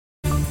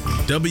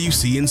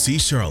WCNC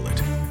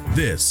Charlotte.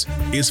 This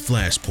is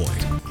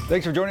Flashpoint.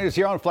 Thanks for joining us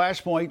here on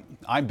Flashpoint.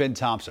 I'm Ben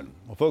Thompson.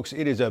 Well, folks,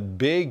 it is a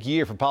big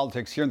year for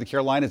politics here in the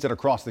Carolinas and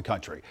across the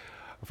country.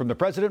 From the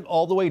president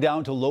all the way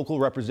down to local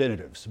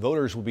representatives,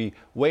 voters will be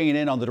weighing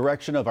in on the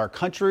direction of our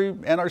country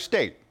and our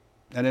state.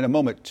 And in a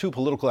moment, two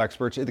political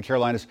experts in the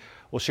Carolinas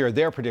will share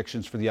their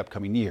predictions for the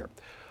upcoming year.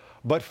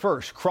 But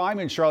first, crime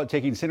in Charlotte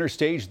taking center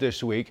stage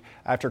this week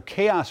after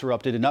chaos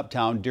erupted in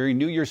Uptown during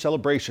New Year's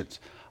celebrations.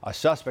 A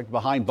suspect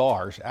behind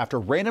bars after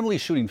randomly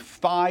shooting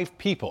 5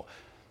 people.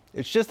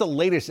 It's just the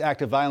latest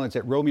act of violence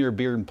at Romeo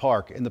Bearden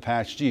Park in the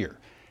past year.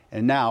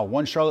 And now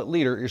one Charlotte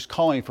leader is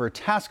calling for a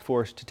task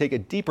force to take a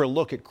deeper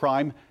look at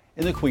crime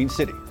in the Queen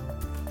City.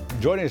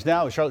 Joining us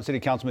now is Charlotte City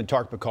Councilman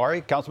Tark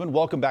Bakari. Councilman,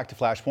 welcome back to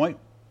Flashpoint.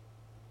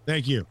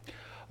 Thank you.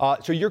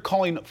 So you're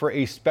calling for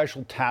a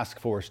special task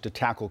force to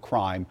tackle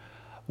crime.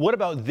 What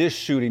about this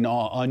shooting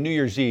on New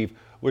Year's Eve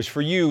was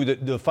for you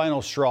the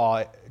final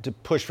straw to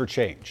push for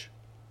change?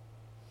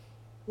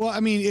 Well, I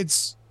mean,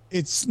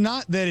 it's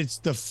not that it's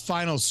the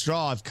final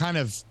straw.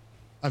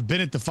 I've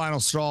been at the final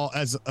straw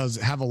as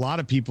have a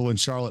lot of people in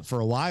Charlotte for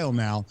a while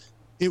now.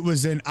 It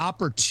was an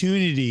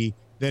opportunity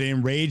that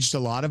enraged a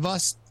lot of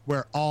us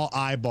where all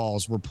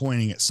eyeballs were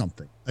pointing at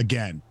something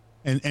again.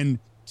 And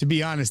to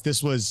be honest,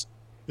 this was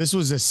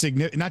a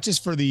significant, not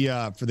just for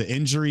the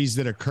injuries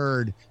that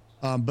occurred,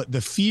 but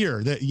the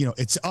fear that,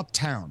 it's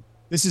Uptown.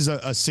 This is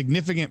a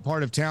significant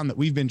part of town that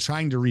we've been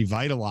trying to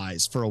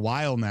revitalize for a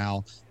while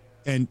now.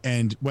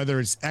 And whether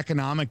it's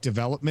economic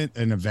development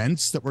and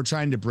events that we're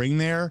trying to bring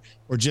there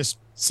or just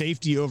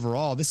safety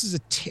overall, this is a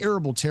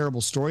terrible,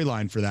 terrible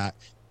storyline for that.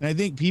 And I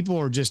think people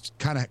are just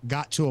kind of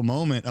got to a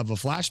moment of a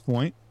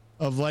flashpoint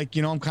of like,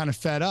 I'm kind of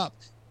fed up.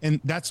 And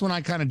that's when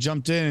I kind of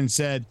jumped in and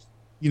said,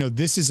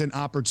 this is an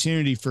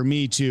opportunity for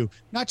me to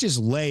not just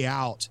lay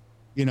out,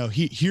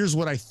 here's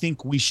what I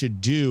think we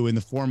should do in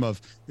the form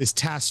of this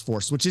task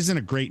force, which isn't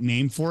a great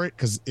name for it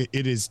because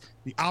it is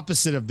the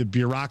opposite of the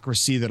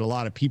bureaucracy that a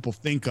lot of people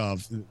think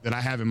of that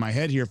I have in my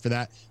head here for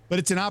that. But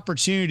it's an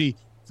opportunity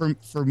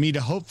for me to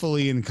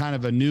hopefully in kind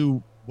of a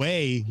new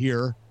way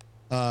here,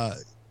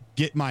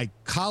 get my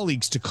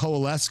colleagues to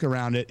coalesce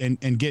around it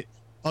and get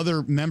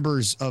other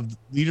members of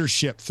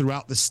leadership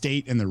throughout the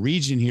state and the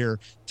region here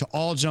to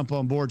all jump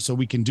on board so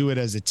we can do it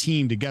as a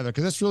team together,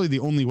 because that's really the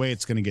only way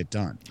it's going to get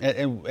done.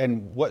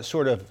 And what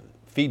sort of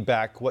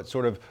feedback, what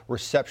sort of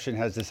reception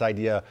has this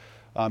idea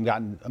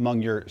gotten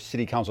among your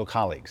city council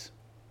colleagues?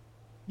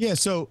 Yeah,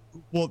 so,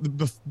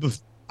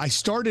 I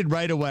started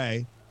right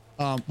away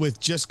with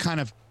just kind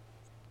of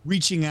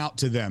reaching out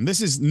to them. This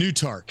is new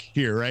Tark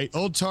here, right?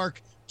 Old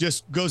Tark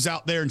just goes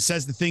out there and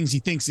says the things he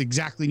thinks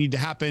exactly need to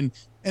happen.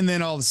 And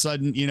then all of a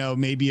sudden,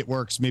 maybe it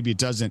works, maybe it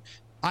doesn't.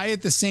 I,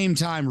 at the same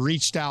time,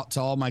 reached out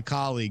to all my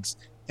colleagues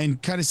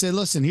and kind of said,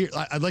 listen, here,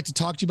 I'd like to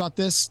talk to you about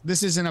this.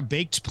 This isn't a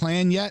baked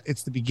plan yet.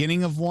 It's the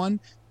beginning of one.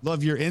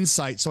 Love your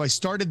insight. So I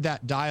started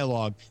that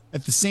dialogue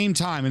at the same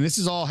time. And this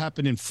has all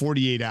happened in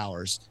 48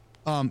 hours.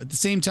 At the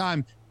same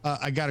time,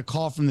 I got a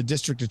call from the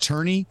district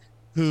attorney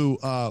who,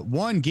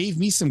 one, gave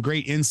me some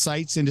great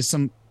insights into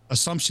some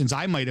assumptions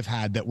I might have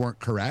had that weren't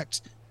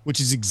correct, which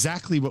is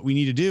exactly what we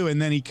need to do.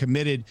 And then he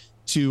committed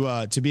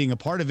to being a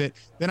part of it.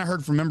 Then I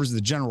heard from members of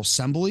the General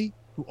Assembly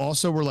who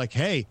also were like,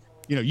 hey,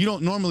 you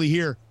don't normally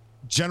hear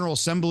General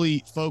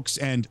Assembly folks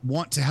and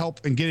want to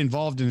help and get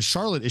involved in a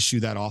Charlotte issue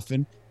that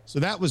often. So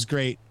that was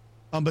great.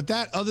 But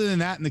other than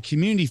that, and the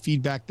community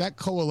feedback, that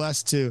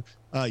coalesced to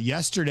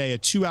yesterday, a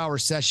 2-hour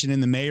session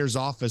in the mayor's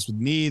office with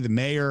me, the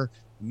mayor,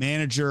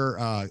 manager,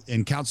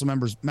 and council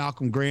members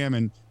Malcolm Graham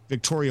and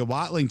Victoria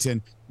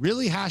Watlington,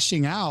 really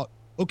hashing out,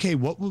 okay,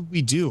 what would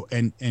we do?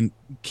 And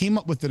came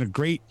up with a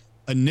great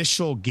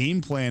initial game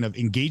plan of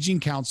engaging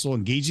council,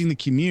 engaging the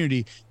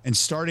community, and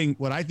starting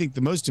what I think the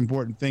most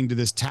important thing to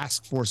this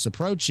task force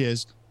approach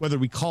is, whether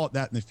we call it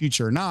that in the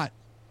future or not,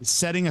 is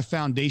setting a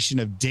foundation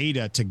of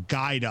data to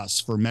guide us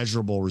for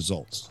measurable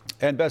results.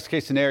 And best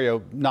case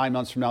scenario, 9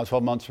 months from now,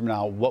 12 months from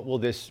now, what will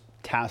this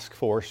task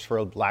force,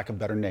 for lack of a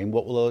better name,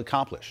 what will it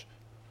accomplish?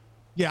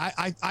 Yeah,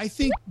 I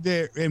think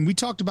there, and we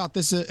talked about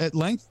this at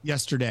length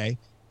yesterday,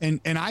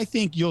 and I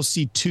think you'll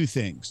see two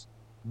things.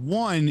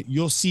 One,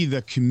 you'll see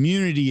the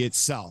community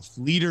itself,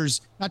 leaders,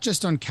 not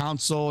just on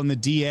council and the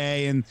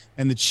DA and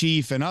the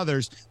chief and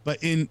others,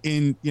 but in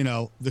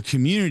the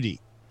community,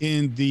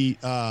 in the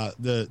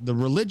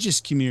religious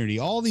community,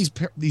 all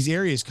these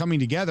areas coming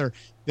together,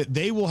 that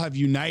they will have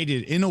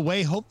united in a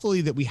way,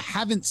 hopefully, that we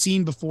haven't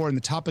seen before in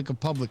the topic of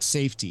public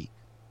safety,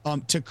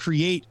 to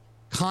create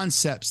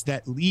concepts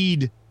that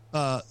lead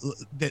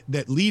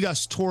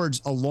us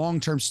towards a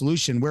long-term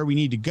solution where we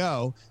need to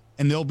go.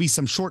 And there'll be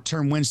some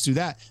short-term wins through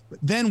that. But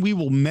then we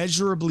will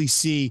measurably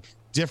see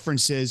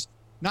differences,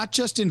 not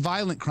just in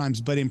violent crimes,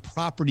 but in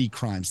property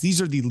crimes.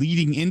 These are the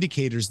leading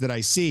indicators that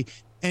I see.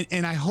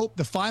 And I hope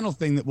the final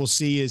thing that we'll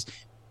see is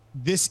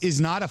this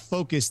is not a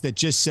focus that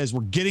just says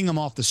we're getting them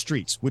off the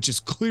streets, which is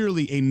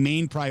clearly a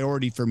main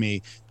priority for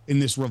me in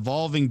this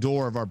revolving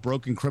door of our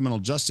broken criminal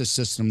justice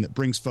system that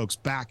brings folks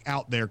back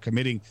out there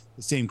committing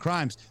the same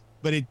crimes.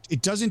 but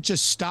it doesn't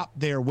just stop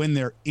there when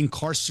they're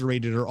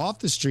incarcerated or off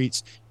the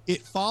streets.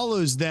 It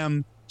follows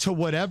them to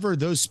whatever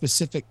those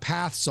specific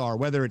paths are,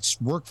 whether it's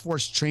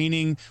workforce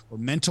training or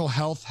mental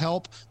health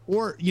help,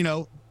 or,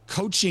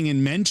 coaching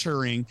and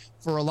mentoring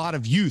for a lot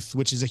of youth,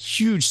 which is a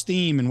huge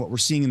theme in what we're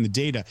seeing in the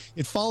data.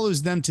 It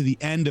follows them to the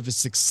end of a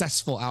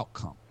successful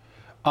outcome.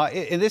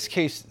 In this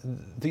case,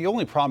 the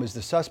only problem is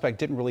the suspect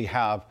didn't really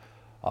have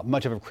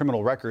much of a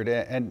criminal record,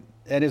 and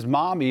his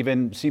mom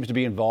even seems to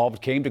be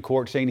involved, came to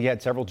court saying he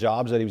had several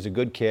jobs, that he was a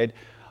good kid.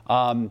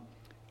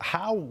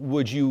 How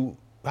would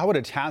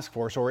a task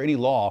force or any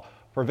law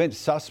prevent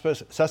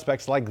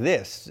suspects like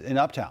this in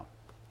Uptown?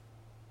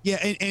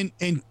 Yeah,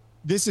 and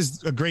this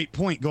is a great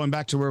point, going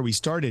back to where we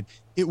started.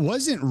 It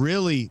wasn't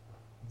really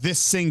this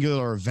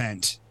singular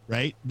event,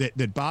 right,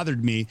 that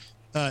bothered me.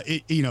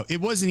 It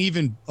wasn't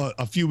even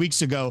a few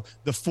weeks ago,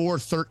 the 4,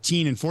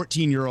 13, and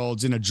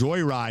 14-year-olds in a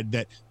joyride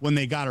that, when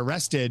they got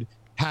arrested,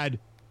 had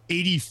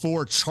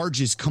 84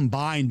 charges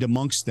combined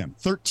amongst them,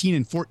 13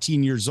 and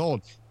 14 years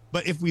old.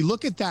 But if we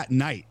look at that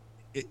night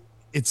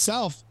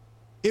itself,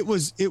 it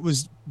was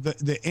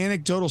the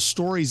anecdotal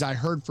stories I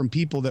heard from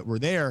people that were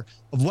there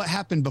of what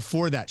happened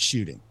before that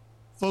shooting.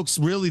 Folks,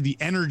 really the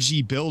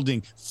energy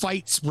building,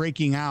 fights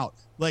breaking out,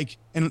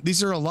 and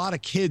these are a lot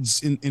of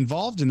kids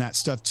involved in that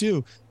stuff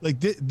too.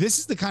 This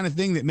is the kind of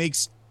thing that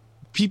makes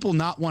people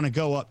not want to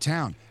go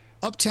uptown.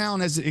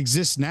 Uptown as it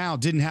exists now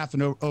didn't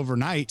happen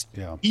overnight.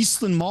 Yeah.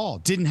 Eastland Mall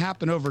didn't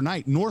happen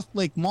overnight. North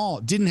Lake Mall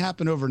didn't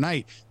happen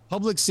overnight.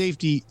 Public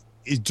safety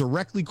is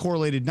directly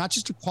correlated, not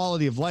just to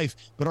quality of life,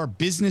 but our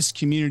business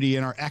community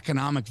and our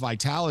economic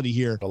vitality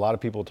here. A lot of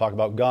people talk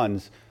about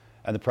guns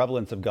and the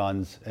prevalence of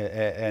guns,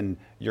 and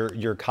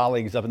your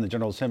colleagues up in the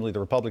General Assembly, the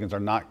Republicans, are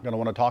not going to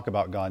want to talk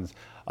about guns.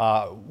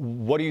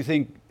 What do you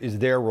think is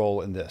their role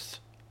in this?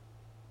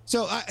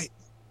 So,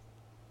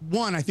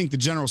 I think the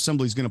General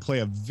Assembly is going to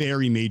play a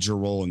very major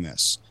role in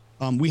this.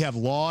 We have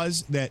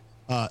laws that,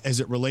 as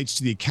it relates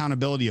to the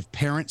accountability of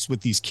parents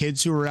with these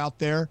kids who are out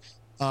there,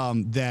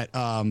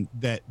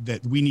 that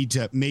we need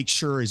to make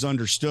sure is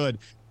understood.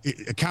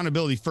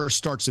 Accountability first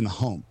starts in the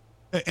home.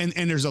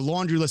 And there's a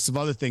laundry list of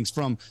other things,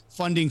 from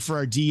funding for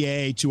our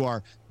DA to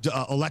our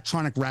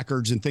electronic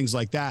records and things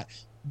like that.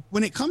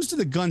 When it comes to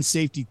the gun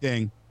safety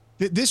thing,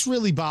 this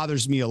really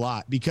bothers me a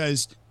lot,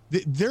 because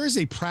there is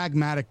a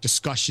pragmatic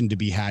discussion to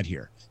be had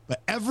here.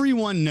 But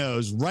everyone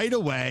knows right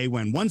away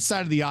when one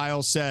side of the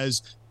aisle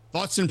says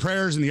thoughts and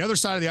prayers and the other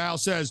side of the aisle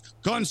says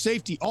gun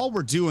safety, all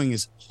we're doing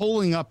is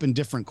holding up in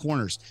different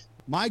corners.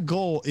 My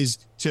goal is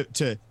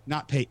to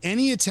not pay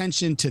any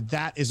attention to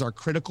that as our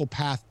critical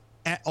path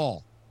at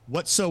all,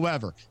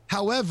 whatsoever.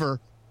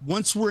 However,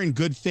 once we're in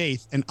good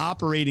faith and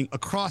operating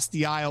across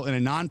the aisle in a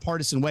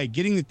nonpartisan way,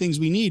 getting the things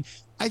we need,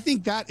 I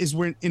think that is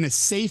we're in a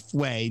safe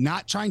way,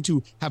 not trying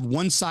to have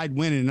one side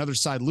win and another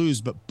side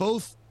lose, but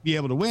both be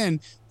able to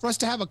win, for us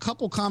to have a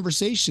couple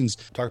conversations.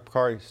 Dr.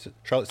 Bakari,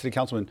 Charlotte City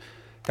Councilman.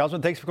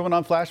 Councilman, thanks for coming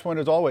on Flashpoint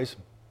as always.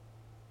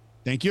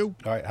 Thank you.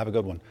 All right, have a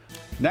good one.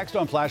 Next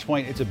on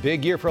Flashpoint, it's a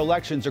big year for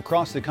elections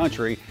across the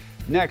country.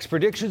 Next,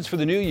 predictions for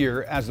the new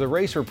year as the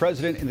race for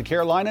president in the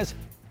Carolinas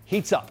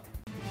heats up.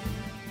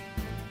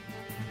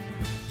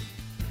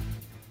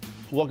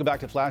 Welcome back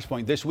to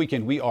Flashpoint. This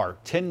weekend, we are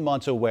 10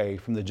 months away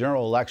from the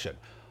general election.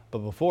 But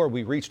before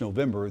we reach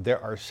November,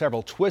 there are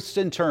several twists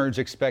and turns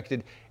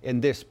expected in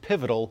this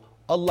pivotal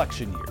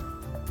election year.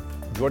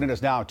 Joining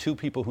us now, two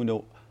people who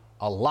know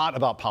a lot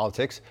about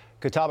politics: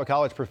 Catawba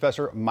College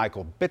professor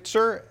Michael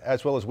Bitzer,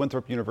 as well as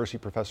Winthrop University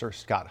professor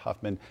Scott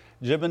Huffman.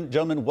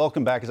 Gentlemen,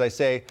 welcome back. As I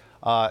say,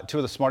 two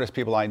of the smartest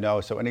people I know,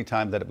 so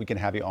anytime that we can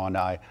have you on,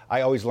 I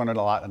always learn a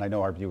lot, and I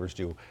know our viewers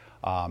do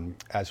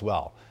as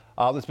well.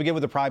 Let's begin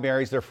with the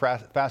primaries. They're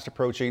fast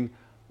approaching,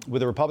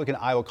 with the Republican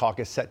Iowa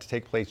caucus set to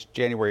take place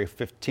January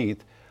 15th,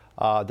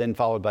 then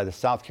followed by the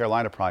South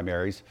Carolina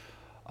primaries.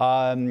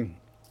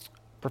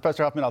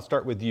 Professor Huffman, I'll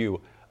start with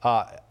you.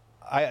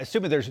 I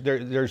assume that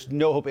there's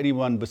no hope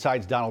anyone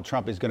besides Donald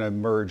Trump is going to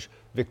emerge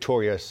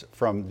victorious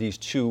from these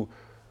two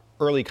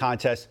early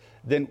contests.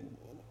 Then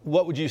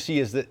what would you see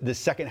as the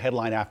second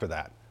headline after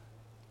that?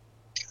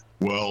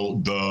 Well,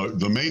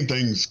 the main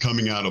things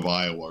coming out of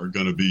Iowa are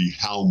going to be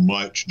how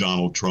much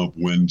Donald Trump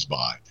wins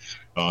by.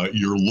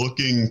 You're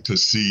looking to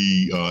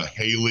see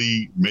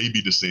Haley,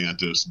 maybe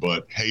DeSantis,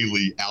 but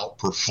Haley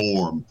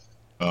outperform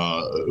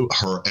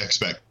her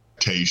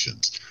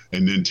expectations,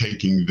 and then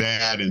taking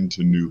that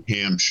into New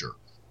Hampshire.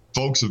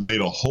 Folks have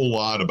made a whole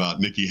lot about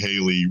Nikki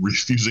Haley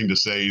refusing to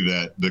say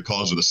that the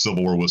cause of the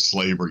Civil War was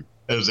slavery.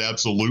 That is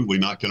absolutely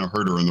not going to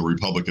hurt her in the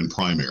Republican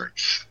primary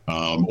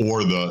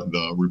or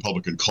the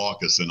Republican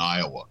caucus in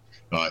Iowa.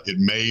 It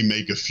may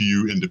make a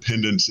few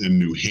independents in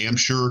New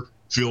Hampshire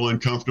feel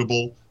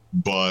uncomfortable,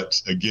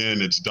 but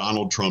again, it's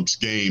Donald Trump's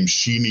game.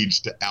 She needs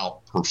to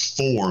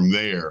outperform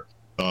there.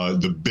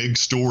 The big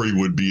story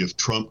would be if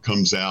Trump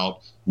comes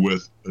out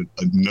with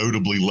a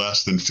notably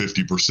less than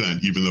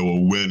 50%, even though a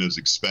win is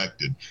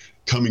expected.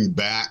 Coming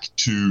back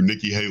to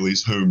Nikki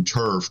Haley's home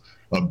turf,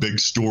 a big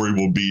story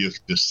will be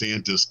if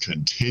DeSantis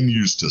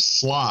continues to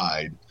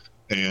slide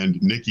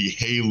and Nikki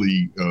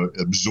Haley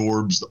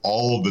absorbs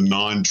all of the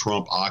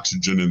non-Trump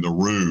oxygen in the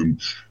room,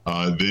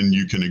 then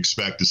you can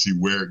expect to see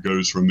where it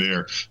goes from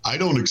there. I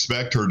don't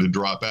expect her to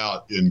drop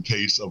out in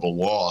case of a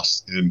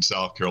loss in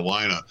South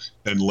Carolina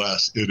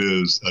unless it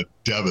is a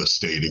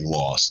devastating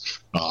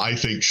loss. I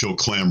think she'll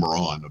clamber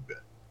on a bit.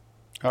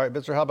 All right,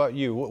 Bitzer, how about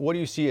you? What do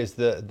you see as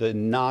the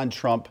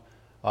non-Trump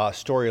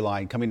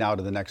storyline coming out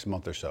in the next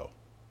month or so?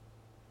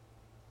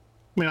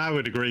 I mean, I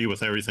would agree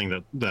with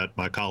everything that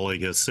my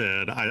colleague has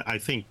said. I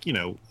think,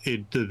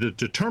 the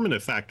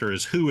determinative factor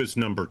is who is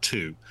number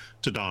two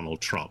to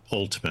Donald Trump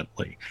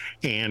ultimately.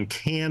 And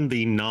can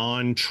the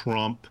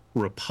non-Trump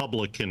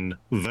Republican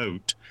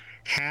vote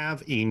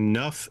have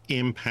enough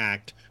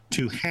impact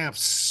to have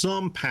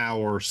some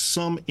power,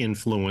 some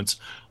influence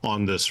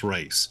on this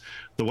race?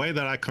 The way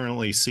that I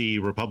currently see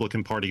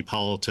Republican Party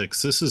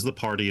politics, this is the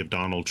party of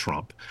Donald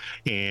Trump.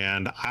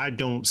 And I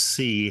don't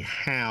see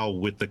how,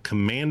 with the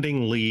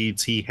commanding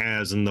leads he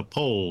has in the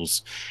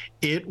polls,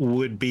 it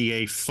would be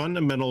a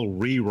fundamental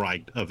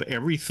rewrite of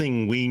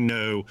everything we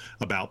know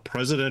about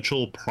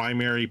presidential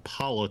primary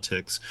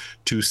politics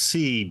to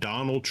see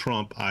Donald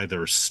Trump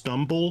either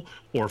stumble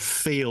or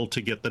fail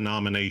to get the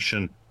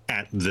nomination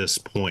at this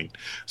point.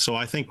 So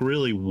I think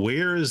really,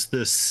 where is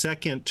this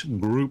second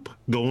group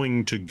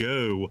going to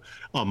go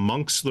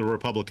amongst the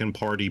Republican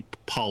Party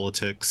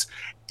politics?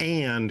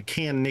 And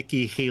can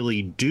Nikki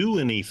Haley do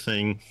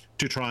anything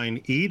to try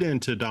and eat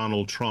into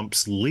Donald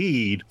Trump's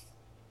lead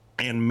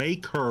and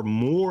make her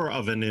more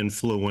of an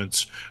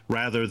influence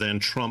rather than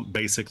Trump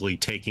basically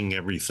taking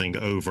everything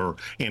over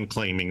and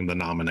claiming the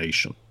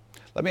nomination?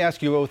 Let me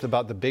ask you both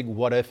about the big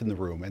what if in the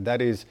room, and that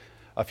is,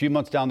 a few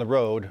months down the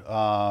road,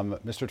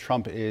 Mr.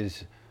 Trump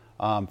is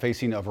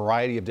facing a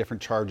variety of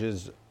different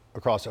charges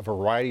across a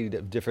variety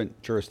of different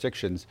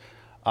jurisdictions.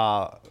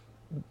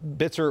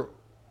 Bitzer,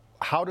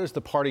 how does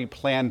the party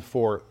plan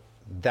for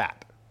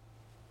that?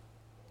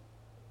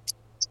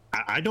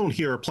 I don't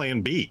hear a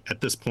plan B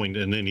at this point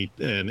in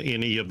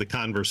any of the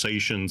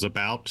conversations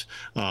about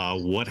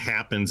what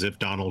happens if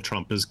Donald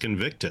Trump is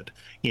convicted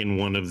in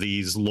one of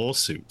these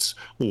lawsuits,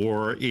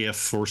 or if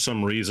for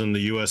some reason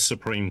the U.S.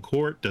 Supreme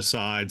Court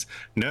decides,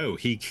 no,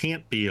 he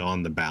can't be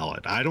on the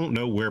ballot. I don't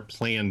know where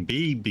plan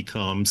B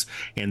becomes,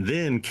 and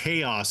then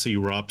chaos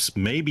erupts.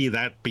 Maybe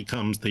that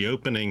becomes the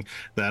opening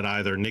that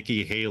either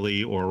Nikki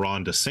Haley or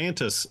Ron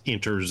DeSantis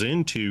enters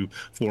into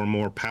for a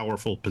more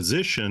powerful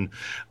position.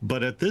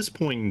 But at this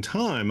point in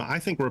time, I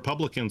think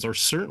Republicans are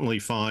certainly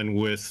fine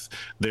with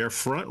their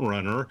front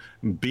runner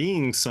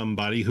being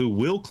somebody who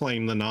will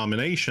claim the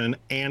nomination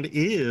and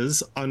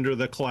is under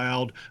the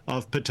cloud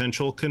of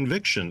potential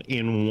conviction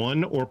in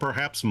one or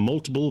perhaps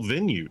multiple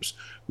venues.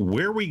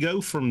 Where we go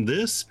from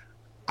this,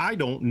 I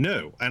don't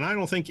know. And I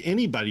don't think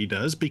anybody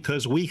does,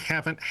 because we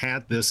haven't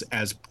had this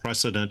as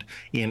precedent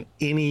in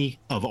any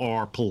of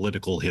our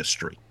political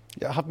history.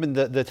 Yeah, Huffman,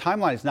 the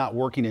timeline is not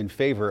working in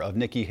favor of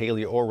Nikki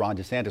Haley or Ron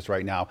DeSantis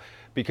right now,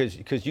 because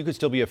you could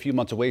still be a few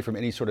months away from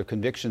any sort of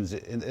convictions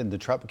in the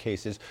Trump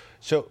cases.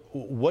 So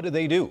what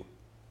do?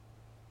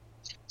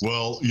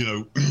 Well,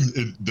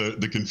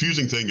 the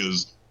confusing thing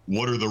is,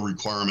 what are the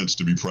requirements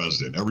to be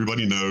president?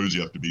 Everybody knows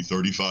you have to be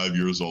 35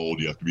 years old,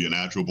 you have to be a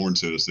natural-born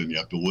citizen, you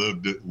have to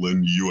live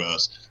in the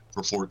U.S.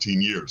 for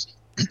 14 years.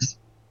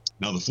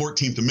 Now, the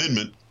 14th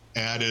Amendment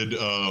added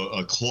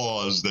a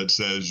clause that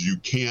says you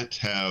can't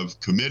have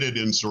committed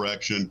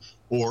insurrection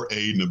or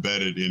aid and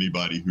abetted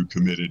anybody who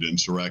committed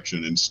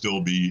insurrection and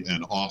still be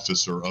an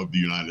officer of the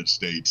United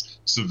States,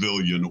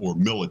 civilian or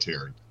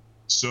military.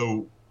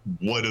 So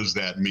what does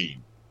that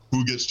mean?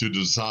 Who gets to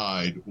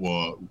decide,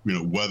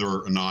 whether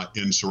or not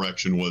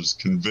insurrection was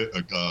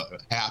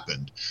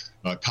happened?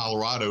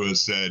 Colorado has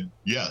said,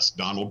 yes,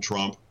 Donald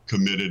Trump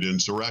committed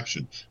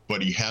insurrection,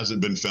 but he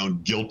hasn't been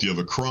found guilty of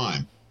a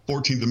crime.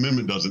 14th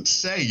Amendment doesn't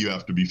say you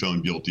have to be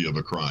found guilty of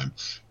a crime.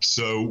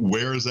 So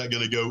where is that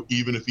going to go,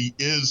 even if he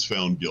is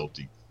found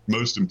guilty?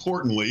 Most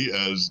importantly,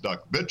 as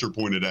Dr. Bitzer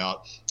pointed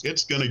out,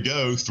 it's going to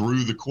go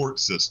through the court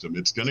system.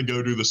 It's going to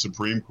go to the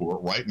Supreme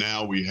Court. Right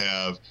now, we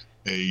have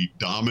a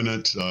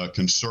dominant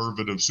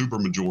conservative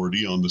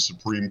supermajority on the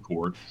Supreme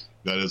Court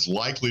that is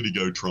likely to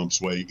go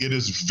Trump's way. It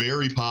is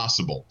very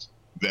possible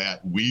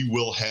that we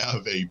will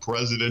have a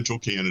presidential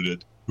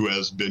candidate who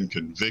has been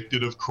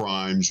convicted of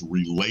crimes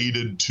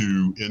related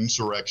to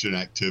insurrection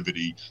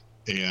activity,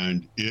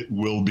 and it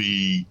will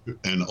be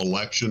an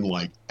election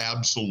like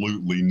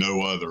absolutely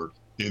no other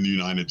in the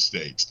United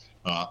States.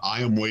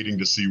 I am waiting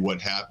to see when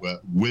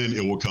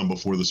it will come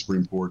before the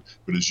Supreme Court.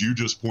 But as you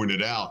just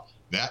pointed out,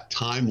 that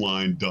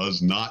timeline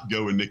does not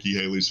go in Nikki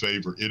Haley's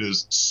favor. It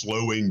is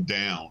slowing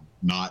down,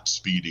 not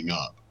speeding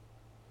up.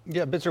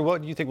 Yeah, Bitzer,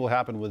 what do you think will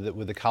happen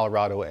with the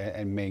Colorado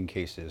and Maine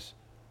cases?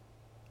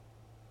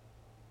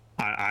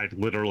 I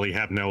literally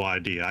have no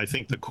idea. I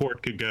think the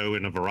court could go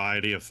in a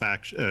variety of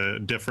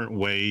different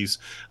ways.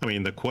 I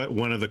mean,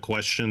 one of the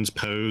questions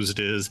posed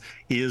is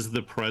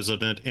the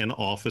president an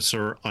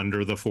officer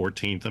under the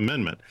 14th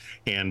Amendment?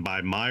 And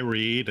by my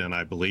read, and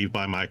I believe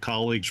by my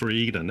colleagues'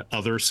 read and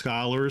other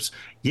scholars,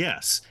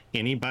 yes,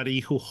 anybody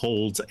who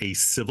holds a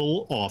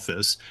civil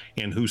office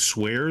and who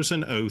swears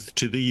an oath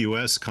to the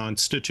U.S.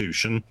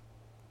 Constitution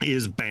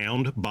is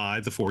bound by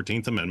the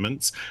 14th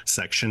Amendment's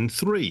Section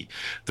 3.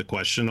 The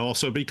question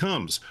also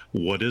becomes,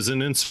 what is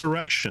an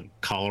insurrection?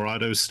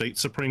 Colorado State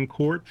Supreme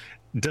Court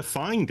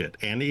defined it,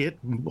 and it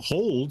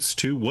holds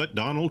to what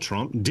Donald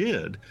Trump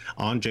did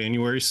on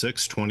January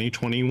 6,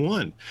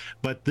 2021.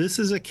 But this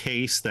is a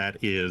case that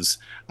is,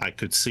 I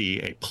could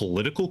see a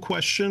political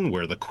question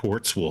where the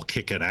courts will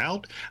kick it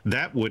out.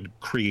 That would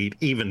create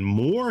even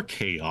more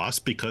chaos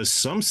because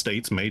some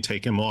states may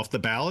take him off the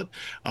ballot.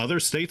 Other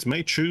states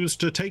may choose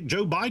to take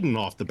Joe Biden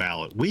off the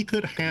ballot. We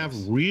could have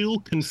real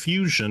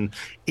confusion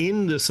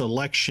in this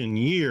election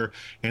year,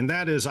 and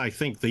that is, I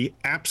think, the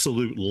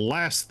absolute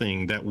last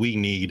thing that we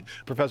need.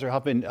 Professor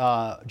Huffman,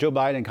 Joe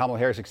Biden and Kamala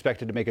Harris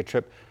expected to make a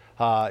trip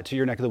to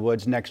your neck of the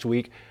woods next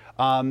week.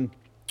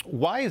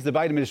 Why is the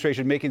Biden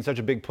administration making such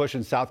a big push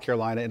in South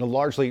Carolina in a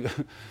largely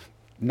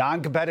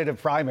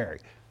non-competitive primary?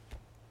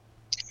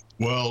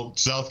 Well,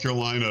 South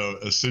Carolina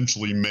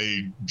essentially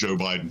made Joe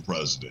Biden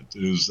president.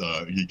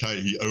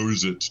 He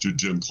owes it to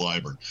Jim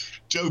Clyburn.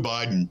 Joe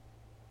Biden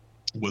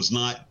was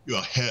not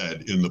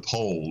ahead in the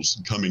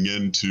polls coming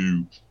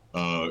into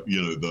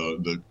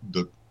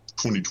the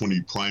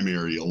 2020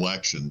 primary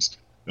elections.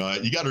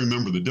 You got to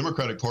remember the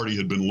Democratic Party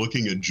had been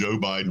looking at Joe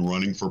Biden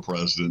running for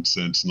president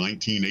since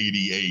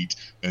 1988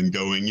 and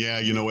going, yeah,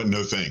 you know what,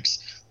 no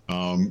thanks.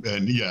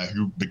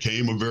 Who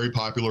became a very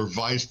popular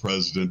vice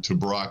president to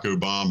Barack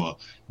Obama,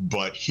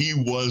 but he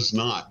was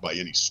not by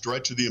any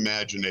stretch of the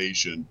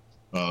imagination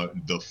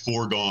the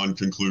foregone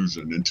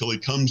conclusion until he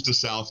comes to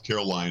South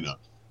Carolina.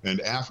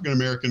 And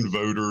African-American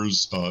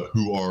voters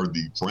who are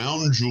the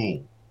crown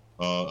jewel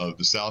of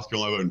the South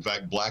Carolina, in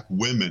fact, black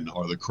women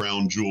are the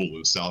crown jewel of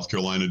the South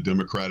Carolina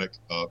Democratic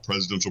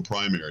presidential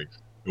primary.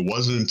 It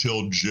wasn't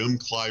until Jim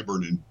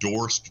Clyburn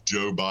endorsed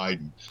Joe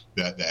Biden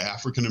that the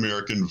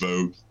African-American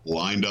vote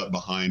lined up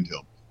behind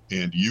him.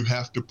 And you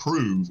have to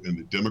prove in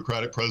the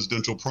Democratic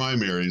presidential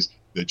primaries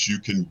that you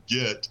can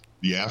get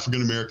the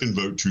African-American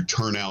vote to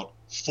turn out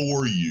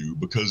for you,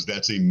 because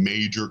that's a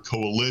major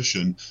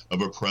coalition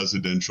of a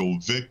presidential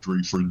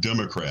victory for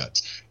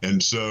Democrats.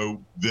 And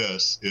so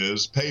this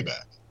is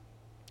payback.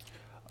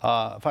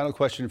 Final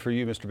question for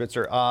you, Mr.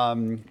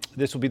 Bitzer.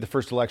 This will be the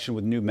first election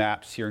with new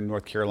maps here in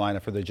North Carolina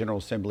for the General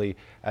Assembly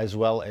as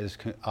well as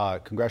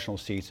congressional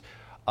seats.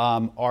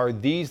 Are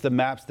these the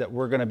maps that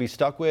we're going to be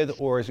stuck with,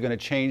 or is it going to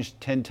change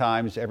 10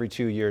 times every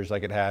 2 years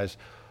like it has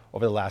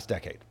over the last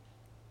decade?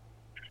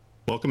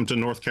 Welcome to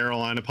North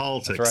Carolina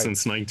politics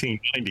since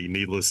 1990,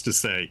 needless to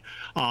say.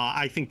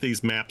 I think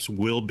these maps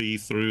will be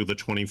through the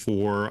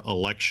 24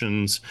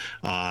 elections,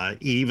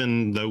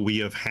 even though we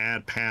have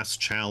had past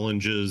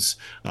challenges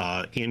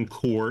in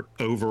court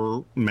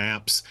over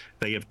maps.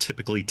 They have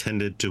typically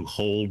tended to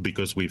hold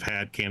because we've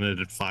had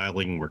candidate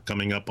filing. We're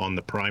coming up on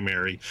the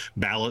primary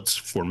ballots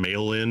for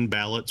mail-in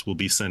ballots will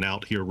be sent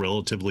out here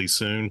relatively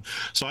soon.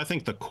 So I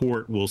think the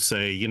court will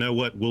say, you know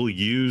what, we'll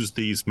use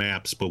these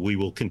maps, but we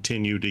will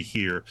continue to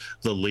hear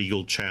the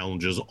legal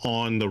challenges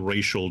on the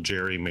racial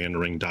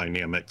gerrymandering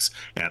dynamics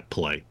at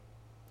play.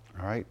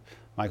 All right.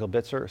 Michael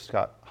Bitzer,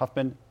 Scott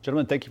Huffman.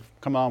 Gentlemen, thank you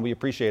for coming on. We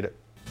appreciate it.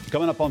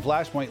 Coming up on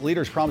Flashpoint,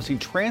 leaders promising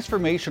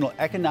transformational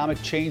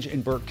economic change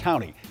in Burke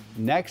County.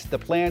 Next, the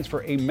plans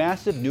for a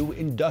massive new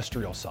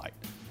industrial site.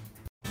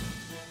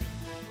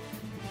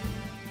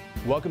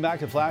 Welcome back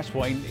to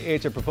Flashpoint.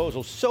 It's a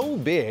proposal so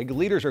big,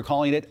 leaders are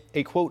calling it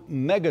a, quote,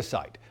 mega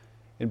site.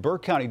 In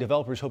Burke County,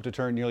 developers hope to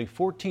turn nearly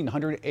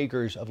 1,400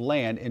 acres of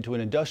land into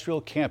an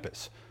industrial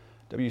campus.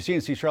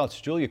 WCNC Charlotte's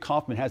Julia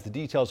Kaufman has the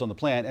details on the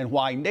plan and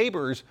why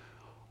neighbors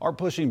are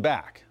pushing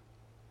back.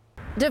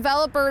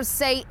 Developers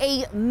say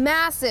a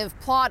massive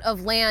plot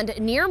of land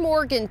near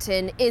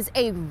Morganton is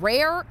a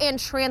rare and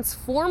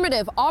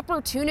transformative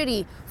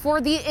opportunity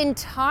for the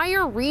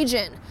entire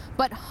region,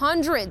 but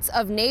hundreds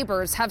of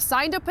neighbors have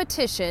signed a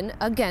petition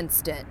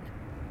against it.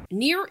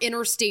 Near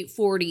Interstate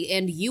 40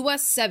 and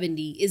US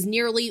 70 is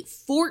nearly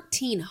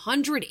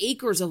 1,400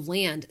 acres of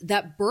land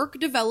that Burke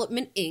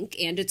Development Inc.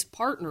 and its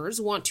partners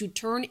want to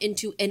turn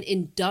into an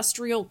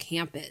industrial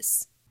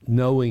campus.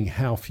 Knowing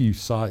how few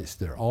sites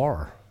there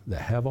are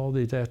that have all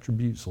these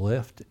attributes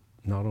left,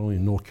 not only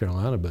in North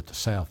Carolina, but the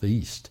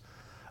Southeast,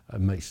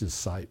 makes this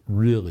site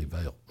really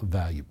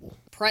valuable.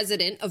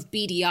 President of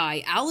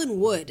BDI, Alan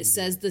Wood,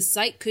 says the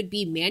site could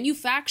be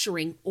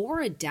manufacturing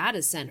or a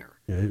data center.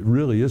 It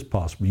really is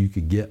possible you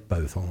could get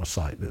both on a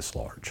site this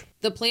large.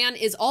 The plan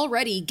is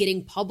already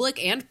getting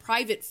public and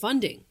private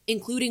funding,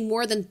 including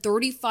more than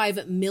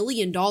 $35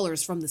 million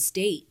from the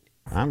state.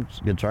 I'm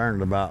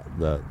concerned about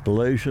the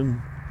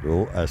pollution,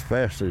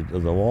 especially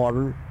the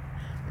water,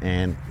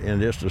 and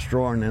just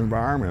destroying the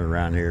environment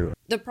around here.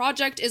 The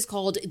project is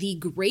called the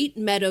Great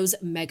Meadows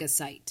Mega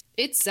Site.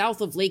 It's south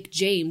of Lake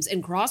James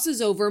and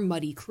crosses over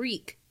Muddy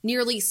Creek.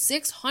 Nearly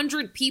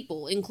 600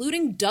 people,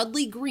 including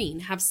Dudley Green,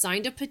 have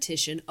signed a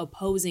petition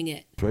opposing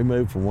it. We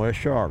moved from West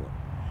Charlotte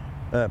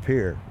up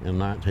here in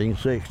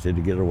 1960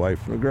 to get away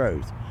from the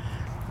growth.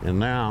 And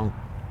now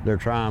they're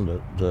trying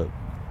to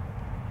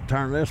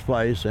turn this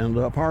place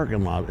into a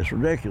parking lot. It's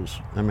ridiculous.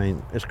 I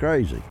mean, it's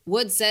crazy.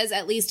 Wood says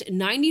at least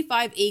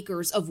 95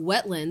 acres of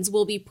wetlands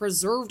will be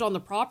preserved on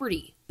the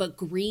property, but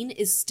Green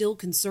is still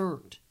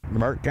concerned.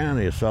 Burke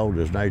County is sold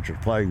as nature's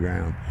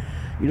playground.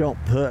 You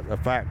don't put a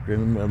factory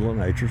in the middle of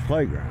nature's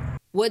playground.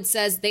 Wood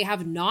says they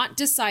have not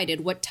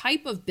decided what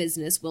type of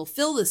business will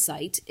fill the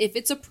site if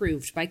it's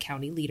approved by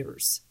county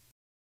leaders.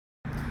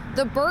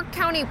 The Burke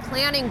County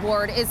Planning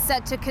Board is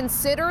set to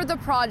consider the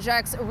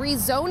project's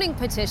rezoning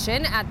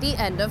petition at the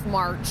end of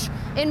March.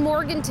 In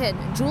Morganton,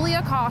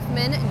 Julia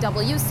Kaufman,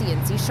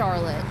 WCNC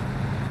Charlotte.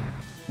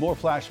 More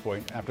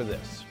Flashpoint after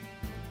this.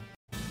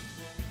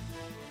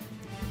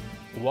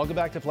 Welcome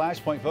back to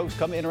Flashpoint, folks.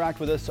 Come interact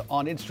with us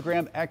on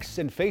Instagram, X,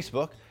 and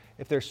Facebook.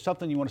 If there's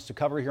something you want us to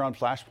cover here on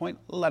Flashpoint,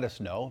 let us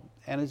know.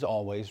 And as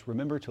always,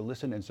 remember to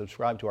listen and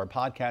subscribe to our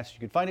podcast. You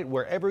can find it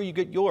wherever you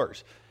get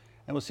yours.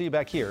 And we'll see you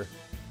back here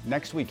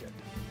next weekend.